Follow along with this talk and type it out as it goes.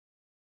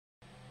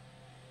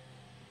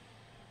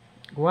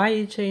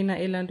Why China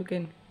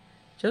elanduken?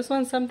 Just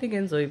want something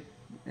enjoy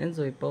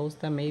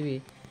poster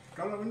maybe.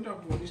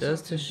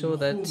 Just to show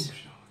that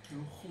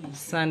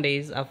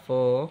Sundays are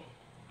for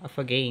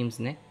games,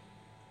 ne?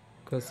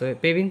 Because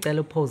baby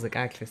ngicela pose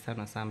kahle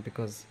sana sami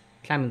because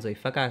mhlawumbe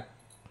ngizoyifaka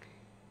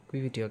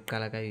kwi-video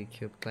yokuqala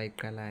ka-YouTube xa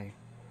iqalayo.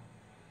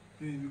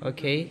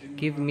 Okay,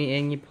 give me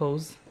any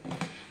pose.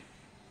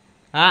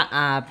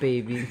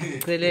 Baby.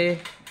 Cele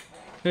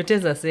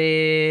noteza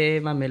se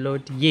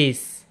Mamelodi.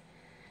 Yes.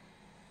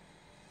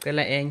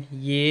 Cela eng.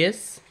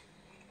 Yes.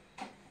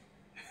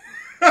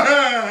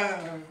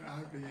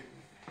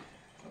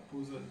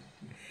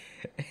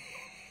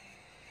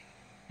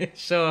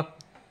 Sure.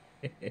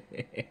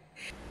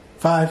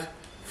 5,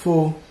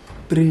 4,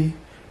 3,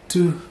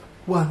 2,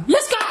 1.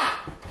 Let's go!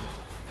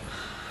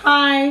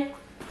 Hi.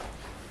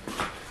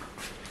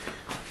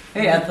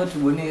 Hey, I thought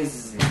you were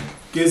nice.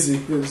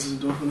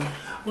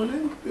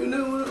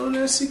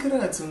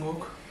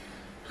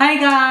 Hi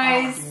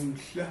guys,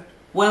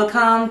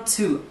 welcome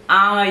to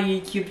our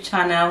YouTube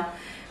channel.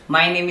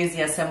 My name is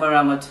Yasemba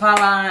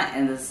Ramotwala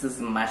and this is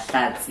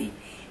Mahlatsi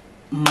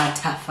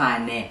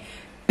Matafane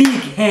Big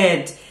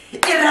Head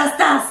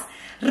Erastas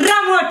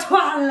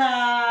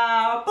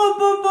Ramotwala. Boo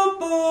boo boo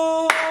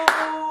boo.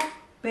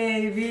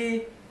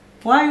 Baby,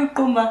 why you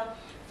kumba?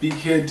 Big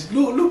head.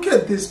 Look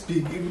at this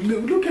big.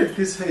 Look at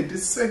this head.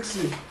 It's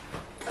sexy.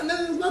 And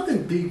there's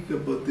nothing big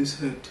about this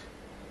head.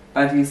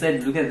 But you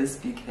said, look at this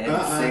big head.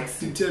 It's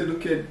sexy. Did you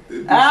look at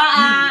this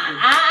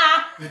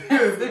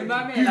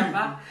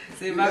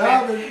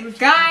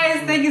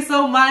Guys, thank you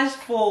so much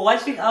for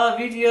watching our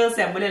videos.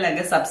 I'm really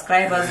like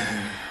subscribers.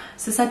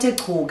 Sisate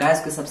cool,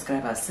 guys, go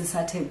subscribers.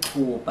 Sisate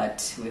cool,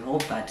 but we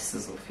hope that this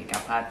is figure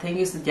part. Thank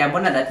you.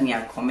 Diabona that me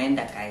comment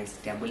that guys.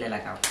 Diabole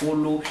like a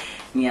follow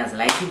me as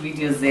like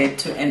videos there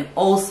too. And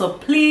also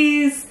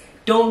please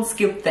don't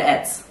skip the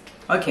ads.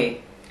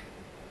 Okay.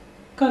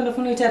 Oh,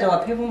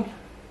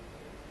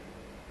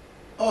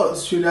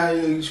 should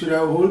I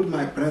hold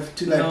my breath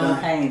till I die? No,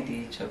 I ain't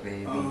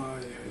baby. Oh,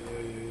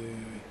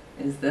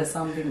 yeah. Is there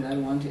something that I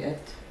want to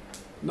add?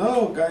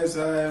 No, guys,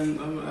 I'm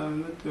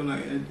not gonna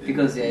add.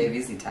 Because you're a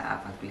visitor,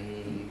 I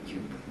play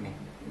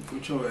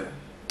YouTube.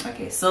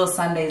 Okay, so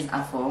Sundays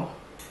are for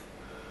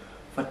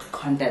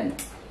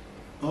content.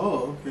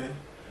 Oh, okay.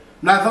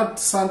 Now I thought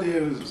Sunday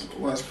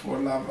was for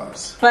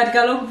lovers. But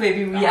Galop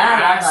baby, we are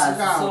lovers.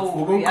 So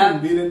we are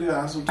doing.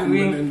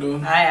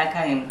 I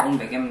can't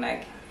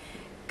like.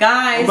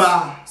 Guys,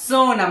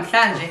 so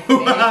namhlanje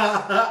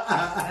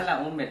ngicela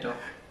umeto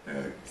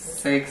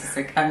sex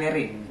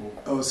cameraing.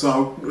 Oh,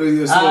 so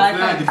you're so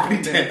glad to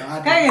pretend.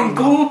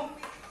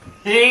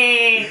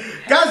 Hey,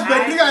 guys,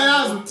 betika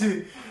yazi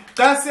uthi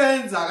xa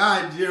senza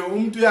kanje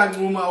umuntu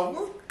uyanquma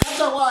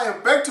katha kwayo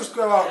back to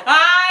square one.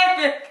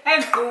 Hayi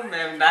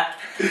enqume mna.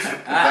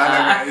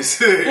 Guys.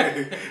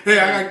 Hey,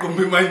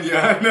 akaqumbi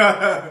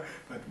manyana.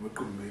 But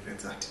boqumbi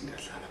lenzathi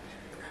ndiyadlala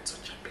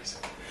ngazojabisa.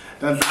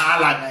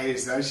 Dadlala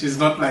guys, she's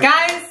not like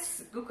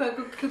guys,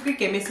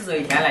 game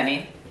isizoyidlala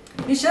ne.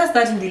 It's just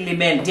that in the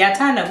libel,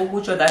 ndiyathanda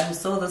ukutsho that we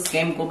saw this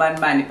game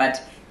kubanibani,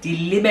 but the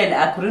libel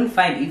I couldn't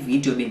find a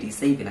video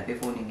bendiyisave lapha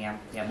efonini yami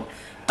yabo.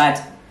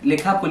 But le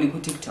couple ku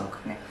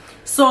TikTok ne.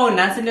 So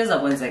nasi into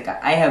ezakwenzeka.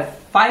 I have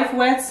 5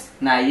 words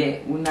naye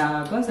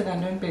una kwenzeka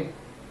ntoni baby?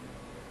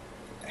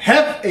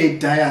 Have a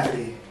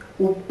diary.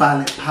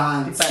 Ubhale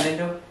phansi. Ibhale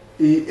nto?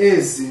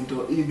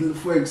 Izinto,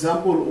 for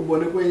example,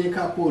 ubone kwenye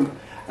couple,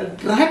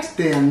 write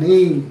their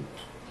name.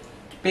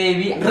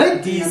 Baby,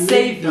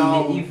 save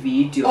the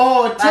video.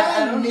 Oh,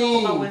 tell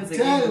me.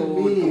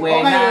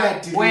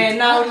 When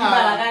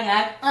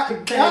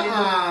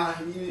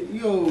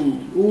yo,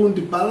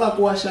 undibhala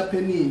kuwasha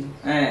penini.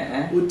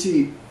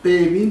 Uthi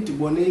baby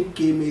ndibone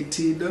igame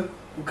ethile,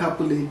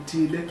 ucouple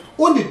ethile.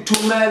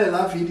 Undithumele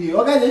la video.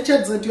 Okanye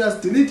chat zethu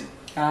uyazidelete.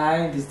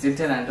 Hayi,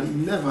 ndizidelete lanto.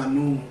 You never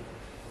know.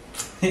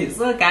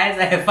 So guys,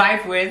 I have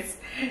 5 words.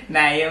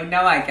 I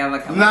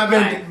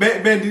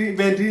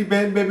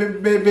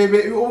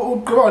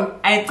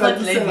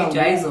thought let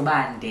video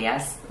izobande,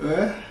 yes.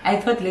 I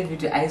thought let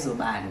video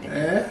izobande.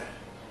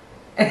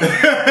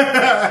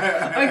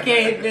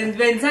 Okay, when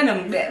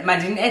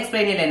Madin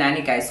explain it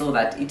nani guys so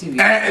that it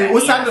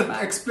will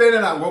usanda explain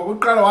la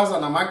ngokuqala waza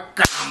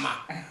namagama.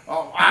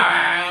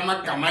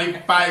 Amagama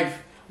i5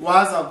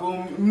 waza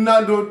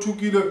kumnando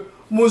thukile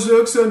muze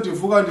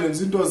ekusendivuka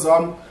ndenza into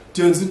zami.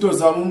 Into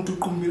zami umuntu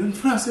uqumbile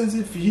ngifuna senze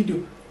video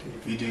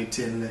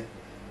ithele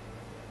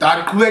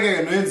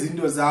daqhubeke noyenza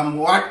into zami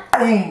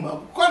waqumba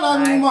khona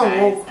nquma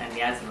ngoku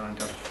andiyazi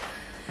lonto.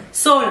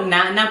 So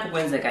naku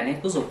kwenzeka ne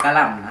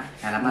kuzoqala mna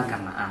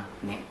nalamagama am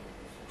ne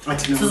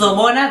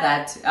sizobona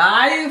that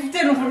hayi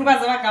futheni ufuna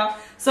ukwazi amagama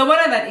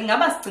sobona that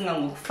ingaba sicinga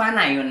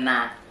ngokufanayo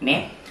na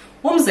ne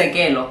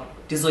umzekelo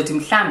ndizothi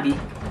mhlambi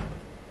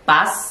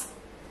bus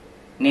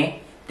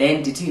ne then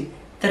ndithi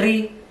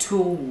 3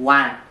 2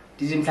 1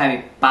 did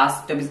mhlawumbe bus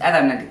stop is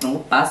either mna ndicinga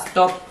bus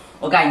stop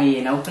okanye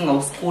yena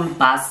ucinga school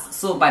bus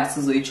so but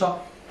sizoyitsho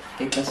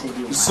ngexesha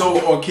eliyo.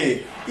 So okay,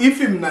 if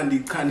mna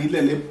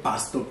ndichanile le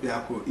bus stop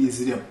yakho,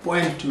 is it a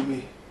point to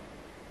me?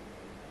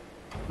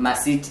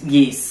 Masithi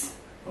yes.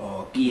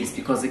 Okay. Yes,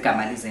 because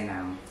igama lize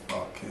now.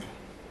 Okay.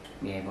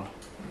 Yebo.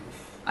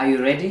 Are you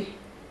ready?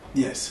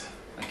 Yes.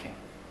 Okay.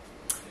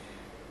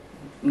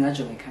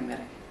 Ngajonga camera.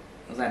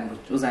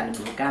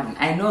 Uzanibuka.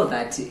 I know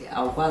that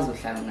awukwazi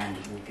uhlala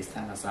ungandibuki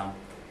isithanda sami.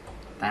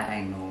 That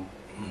I know.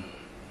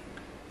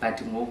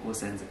 But ngoku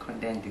senze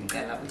content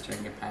ngicela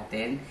ujonge but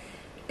then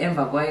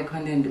emva kwaye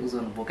content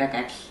uzonibuka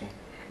kakuhle.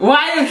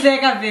 Why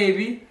uhleka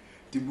baby?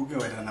 Ndibuke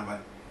wena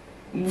nabani?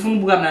 Ufuna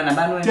ubuka mna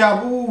nabani wena?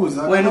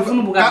 Ndiyabuza. Wena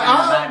ufuna ubuka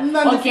mna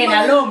nabani? Okay,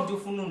 nalo mntu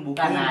ufuna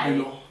unibuka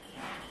naye.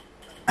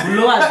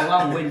 Ulowazi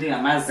wangu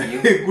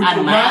ndingamaziyo.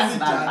 Andimazi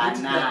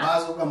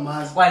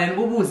bana. Kwale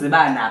nibubuze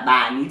bana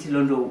bani ithi lo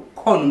nto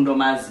khona umuntu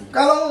omaziyo.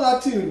 Kaloku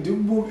ngathi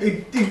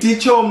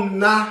nditsho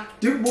mna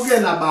ndibuke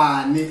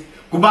nabani.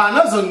 Ngubani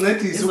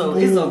ozoncedisa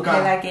ukubuka?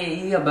 Izophela ke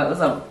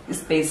iyoba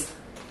ispace.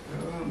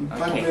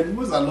 Okay.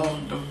 Ndibuza loo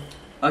nto.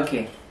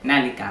 Okay,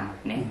 nali igama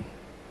ne.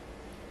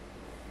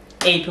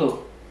 April.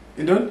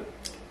 Intoni?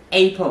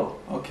 April.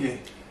 Okay.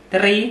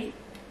 3,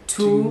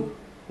 2,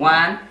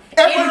 1.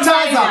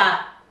 Appetizer.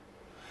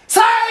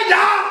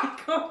 Cider.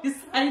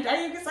 Cider. Are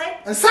you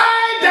excited?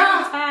 Cider.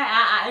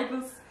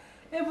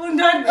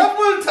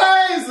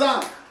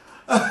 Appetizer.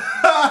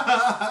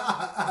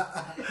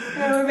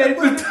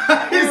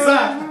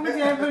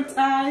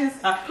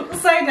 Appetizer.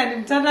 Cider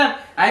ndimthanda.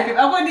 Hayi babe,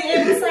 akho ni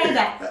apple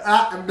cider.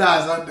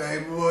 Mntaza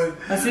ndayibona.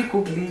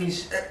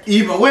 Asigooglish.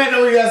 Iba wena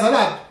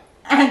uyazana?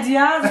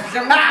 Andiyazi.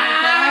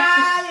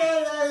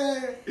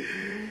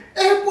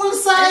 Apple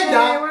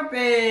cider. Ewe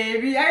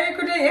baby,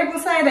 ayikho apple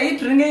cider,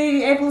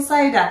 idrink apple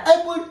cider.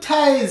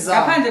 Appetizer.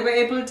 Ngaphandle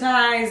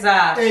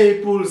kwe-appetizer.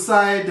 Apple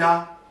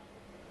cider.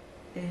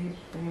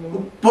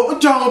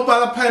 Ujonga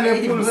ubhala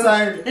pineapple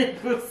cider.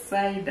 Apple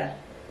cider.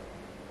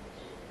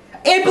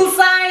 Apple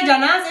cider,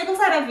 nazi apple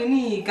cider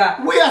vinegar.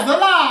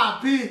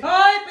 Uyazalaphi?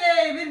 Hayi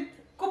baby,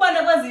 kuba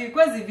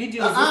kwezi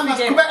videos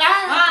ufike.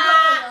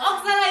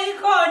 Okusala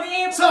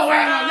ikhona So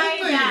wena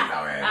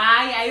licina wena.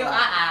 Hayi ayo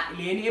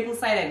leni apple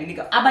cider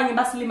vinegar. Abanye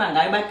basilima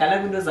ngayo badala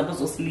kwinto zabo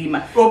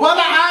zosilima.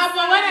 Ubona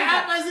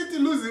apha sithi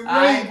lose weight.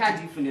 Hayi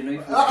kanti ifunde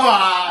noyifunde.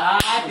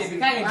 Baby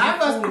khange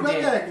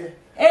ndifunde.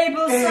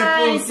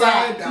 Apple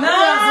cider.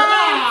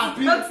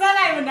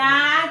 Nokusalayo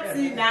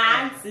nansi.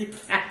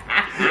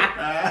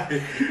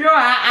 Yo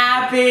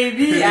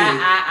baby.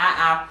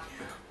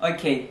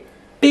 Okay.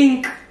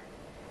 Pink.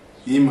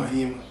 Hima.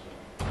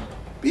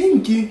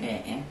 Pinky.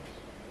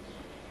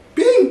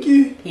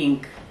 Pinky.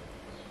 Pink.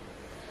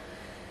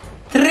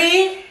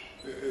 3,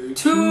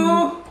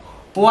 2,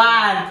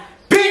 1.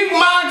 Pink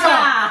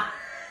marker.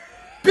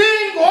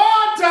 Pink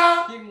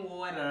water. Pink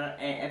water.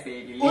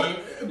 Baby.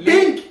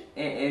 Pink.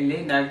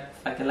 Linda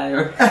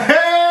fakelayo.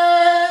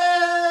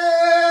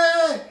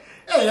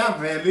 Hey,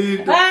 yavela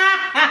into.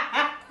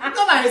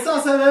 Ngoba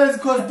isosebenza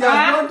because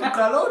ndiyazi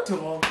uqala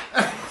uthongo.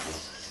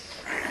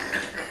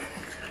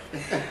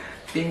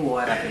 Pink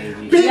water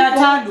baby.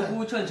 Iyathanda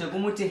ukutsho nje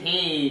kumuthi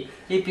hey,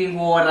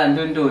 ipink water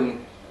ntontoni.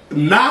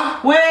 Na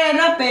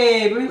Wena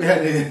baby.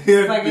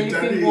 Fakela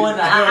pink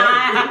water.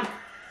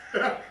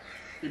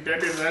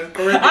 Idade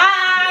zaziqowe.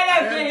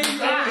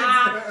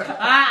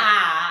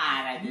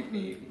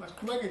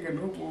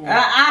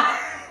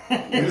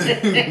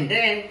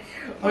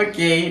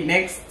 Okay,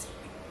 next.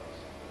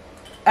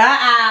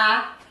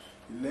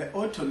 Le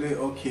auto le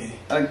okay.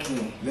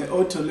 Okay. Le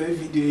auto le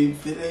video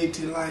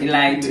infinity line.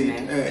 Light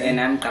and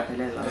I'm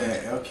capellela.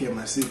 Okay,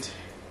 masithi.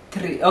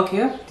 3.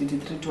 Okay,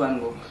 did 3 to 1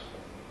 go.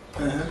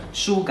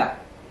 Sugar.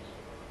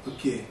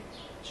 Okay.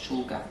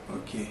 Sugar.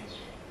 Okay.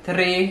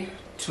 3,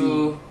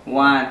 2,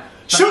 1.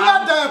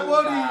 Sugar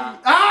diabody.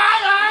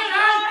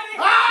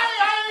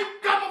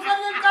 Come on,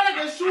 find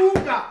the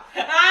sugar.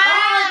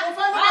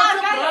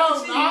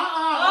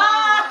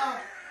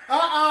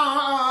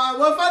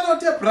 We'll find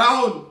out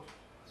brown.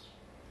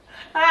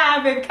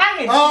 Babe,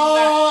 can't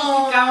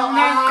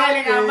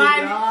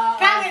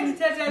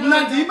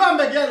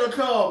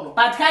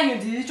but can you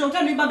do you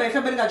tell me about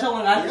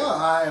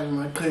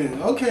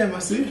okay,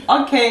 masi.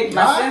 Okay,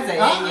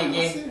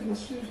 again.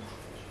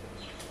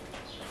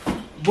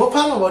 What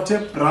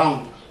about brown?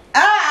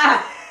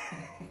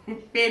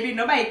 Baby,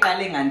 nobody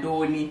calling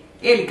Antoni.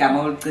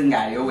 Eligama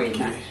olucingayo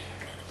wena.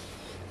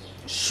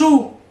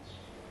 Shoe.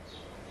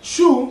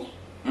 Shoes.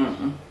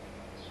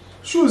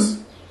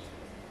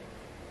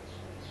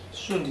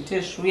 Shoe,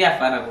 ndithe shoe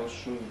iyafana ko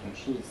shoes.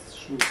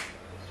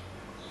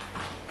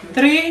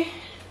 3,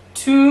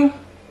 2,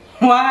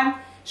 1.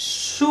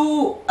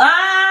 Shoe.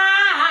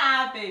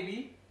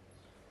 Baby.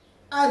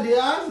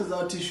 Andiyazi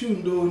zawuthi shoe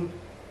ntoni.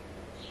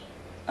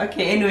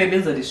 Okay, anyway,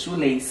 benza the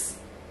shoelace.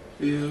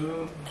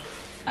 Yeah.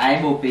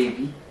 Aibo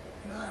baby.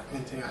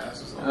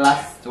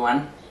 Last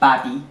one,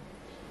 Barbie.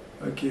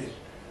 Okay.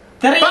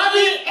 3.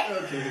 Barbie.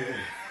 Okay.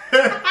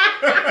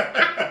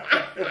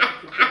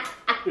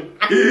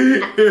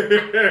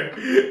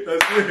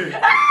 That's it.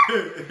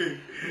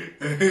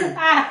 I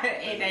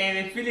have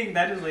a feeling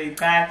that is what you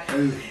can't.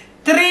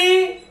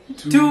 3,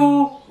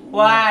 2,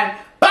 1.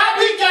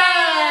 Barbie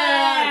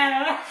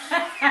girl.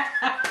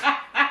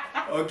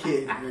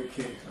 Okay.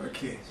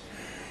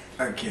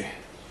 Okay.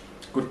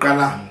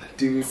 Kuqala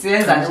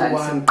siyenza njani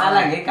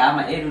siqala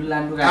ngegama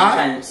elilandu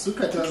kanjani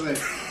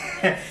sukhathazeke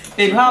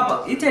baby hapa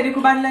itheni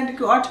kubani landu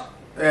ku auto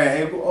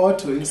ku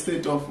auto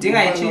instead of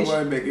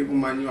ndingayitshintsha ku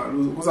manual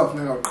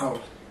kuzafuneka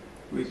uqhawule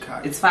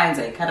uyikhatha it's fine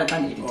zayikhata xa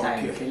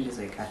ndiyeditayo ke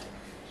ndizoyikhatha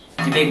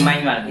ndibeke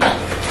manual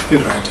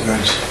right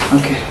guys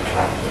okay.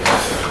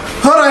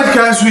 Alright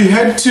guys, we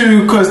had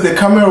to because the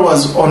camera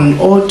was on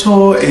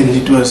auto and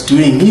it was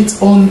doing its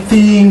own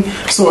thing,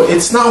 so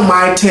it's now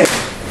my turn.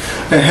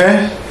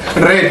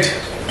 Red.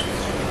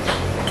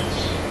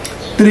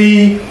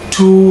 3,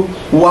 2,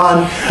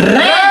 1.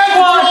 Red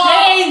for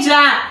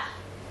danger.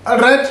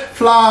 Red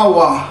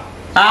flower.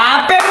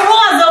 Baby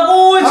wazo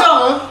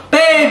kutsho.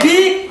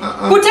 Baby.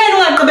 Kutheni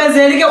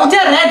ungaqhubezeli ke uthe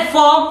red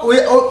for.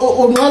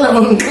 Unqala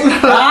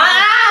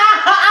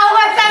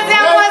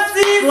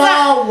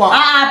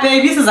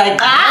baby, this is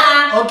like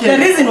okay. The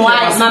reason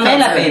why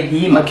mamela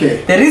baby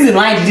okay. The reason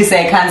why did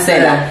say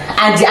cancel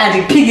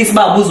and pig is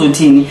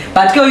babuzotini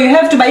but you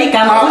have to buy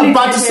igama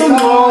but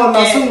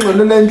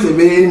sungqolele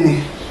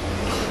endlebeni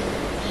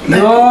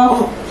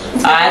no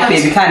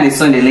baby can't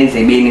isondele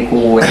endlebeni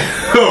kuwe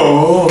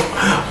oh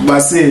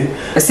basi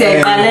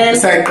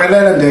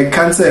siyayiqalela the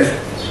cancel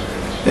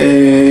 5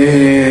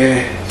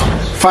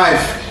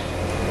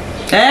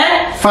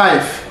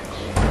 5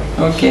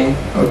 okay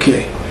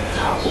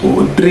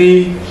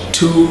 3,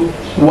 2,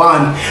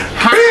 1.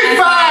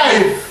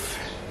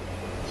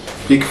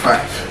 Big 5.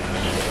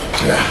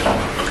 Yeah.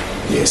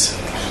 Yes.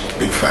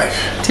 Big 5.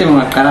 Tim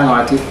wakala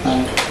ngati 5.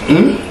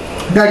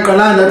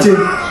 Ngaqalanda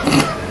Tim.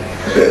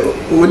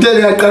 Uthe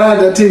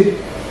ngaqalanda Tim.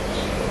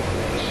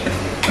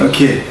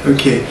 Okay.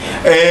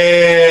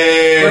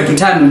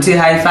 Uthanda uthi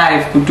high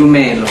 5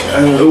 kutumelo.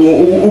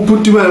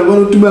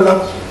 Uputumelo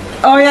utumela.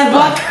 Oh yeah,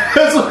 but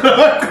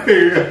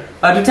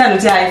uthanda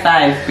uthi high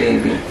 5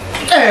 baby.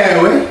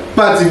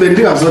 But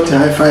bendingazothi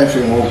high 5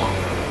 ngoku.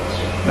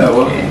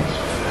 Yabo.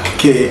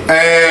 Okay.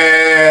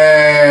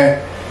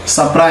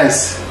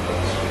 Surprise.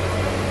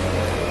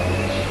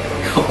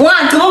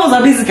 Wathi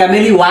uzabiza igama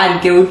eli1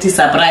 ke uthi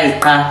surprise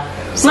qha.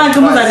 Wathi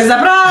uzathi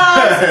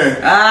surprise.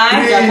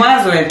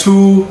 Ngiyakwazi wena.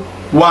 2,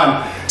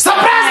 1.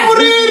 Surprise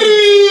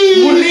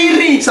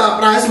Muriri.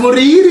 Surprise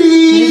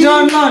Muriri. You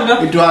don't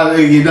know. It was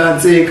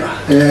Gidanseka.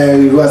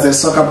 He was a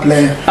soccer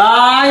player.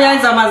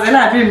 Yenza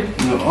mazela phi?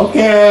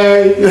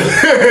 Okay.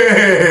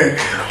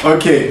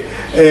 Okay.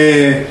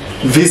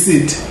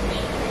 Visit.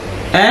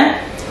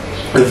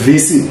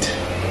 Visit.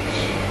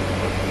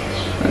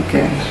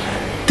 Okay.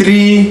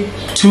 3,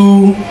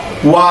 2,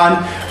 1.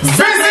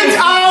 Visit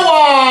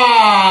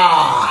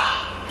hour.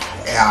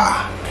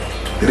 Yeah.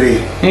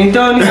 3. You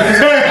don't know.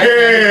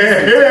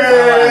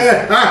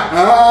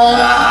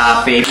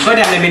 Baby, what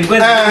have you been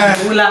going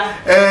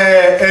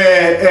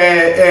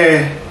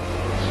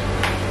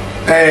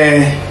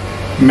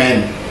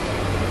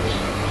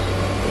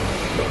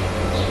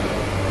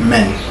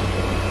Men.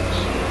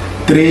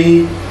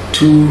 3,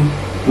 2,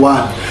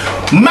 1.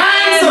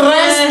 Man's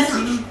rest.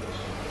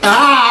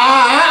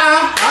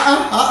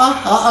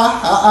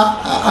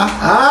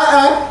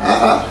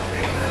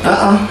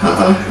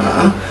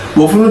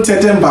 Bofuna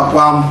uthethe emva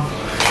kwam.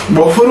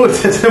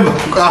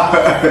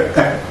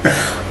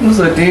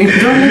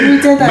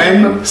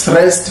 Men's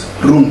rest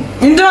room.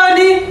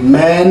 Intoni?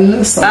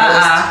 Men's rest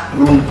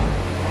room.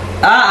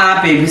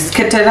 Baby,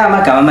 sikhethela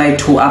amagama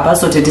amayi2 apha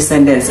sothetha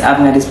isentence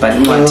apha ngathi sibhale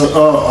incwadi.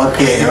 Oh,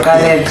 okay.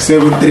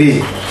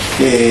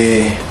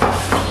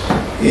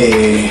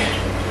 3.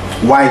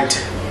 White.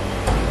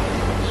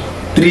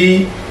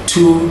 3,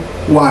 2,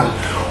 1.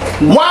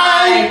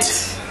 White.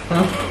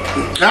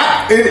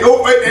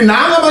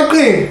 Nanga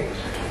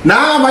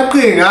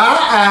amaqhinga.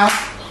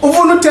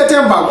 Ufuna uthethe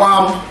emva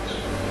kwam.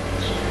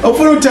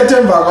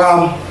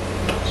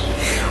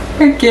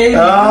 Okay.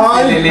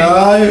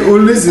 Hayi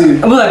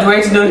ulizini. Uzathi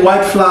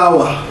white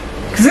flower.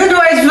 Kuzinto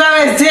white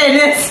flower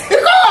ezithele.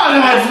 Ikhona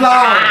white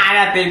flower.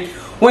 Baby.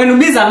 Wena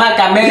ubiza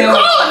amagama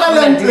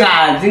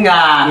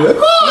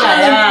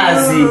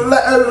ndingayazi.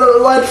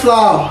 White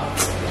flower.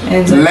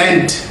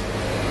 Land.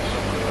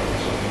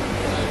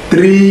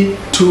 3,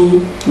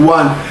 2,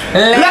 1.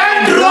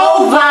 Land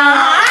Rover.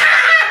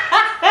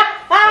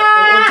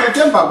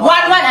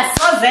 One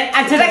asoze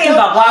anthetha ke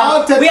emva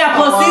kwam.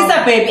 Uyaphosisa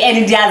baby and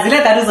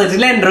ndiyazile that uzothi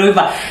Land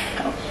Rover.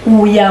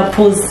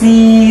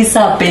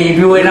 Uyaphosisa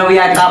baby wena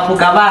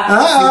uyaqaphuka ba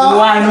 1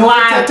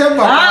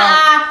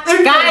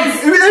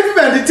 guys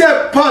even the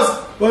tape pause.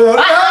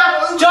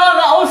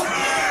 Jonga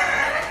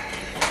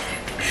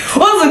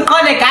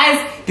uzuqonde guys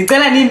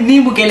ndicela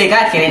nibukele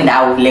kahle le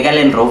ndawo le ka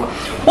Land Rover.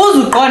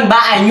 Uzuqonda ba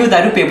I knew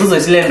that ubaby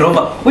uzothi Land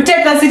Rover.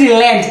 Uthetha city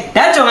land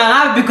ndajonga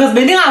ngapi because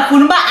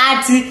bendingafuni ba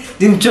athi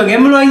ndimjonge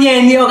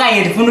emlonyeni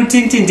okanye ndifuna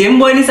uthinthi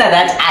ndimbonisa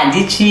that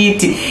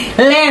andichiti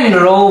Land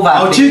Rover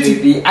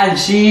baby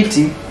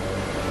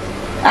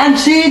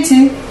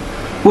anchiti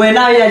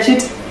wena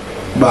uyachiti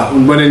ba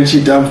unibone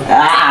nchita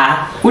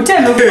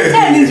utheni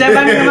nje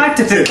abantu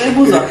amathethe xa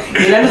ibuzwa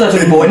yilani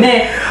uzothi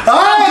ubone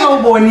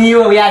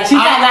uboniwe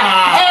uyachita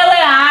ewe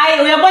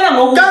hayi uyabona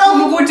ngoku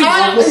ukuthi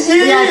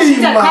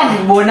cheater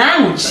can't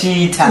bonang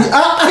cheater.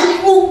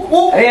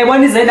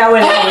 When is it that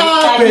way?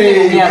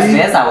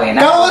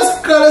 That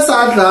was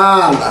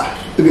Sadlanga.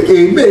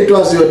 It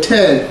was your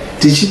turn.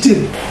 Did she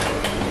did?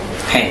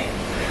 Hey.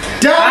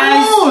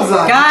 Guys,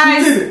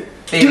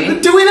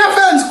 do we not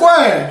fan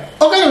square?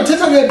 Okay, you take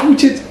a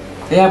put it.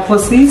 Yeah,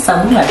 pussy,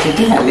 something like it.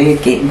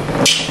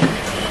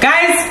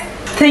 Guys,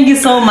 thank you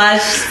so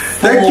much.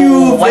 Thank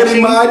you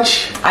very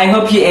much. I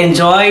hope you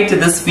enjoyed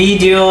this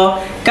video.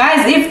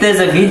 Guys, if there's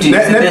a video,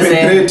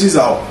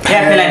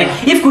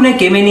 if kuna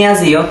game any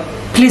as you,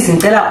 please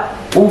tell us.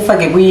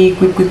 We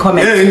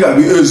comment. If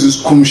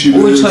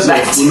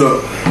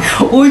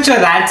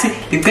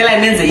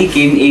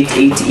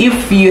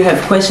you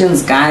have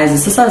questions, guys,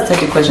 this is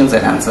 30 questions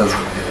and answers.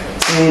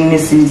 The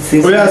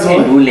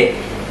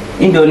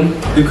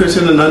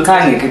question and answer.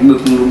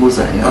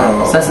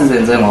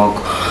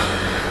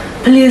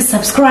 Please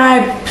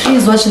subscribe,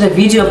 please watch the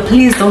video,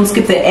 please don't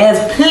skip the ads,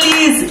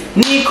 please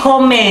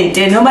comment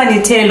and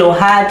nobody tell or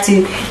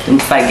hearty.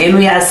 Thank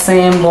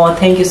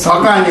you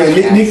so much. Not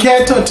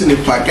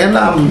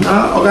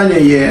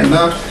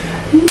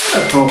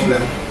a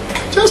problem.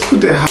 Just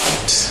put a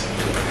heart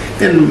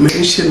and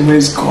mention where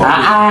it's going.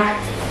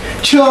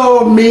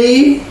 Show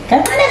me.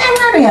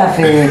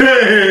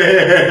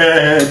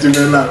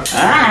 Develop.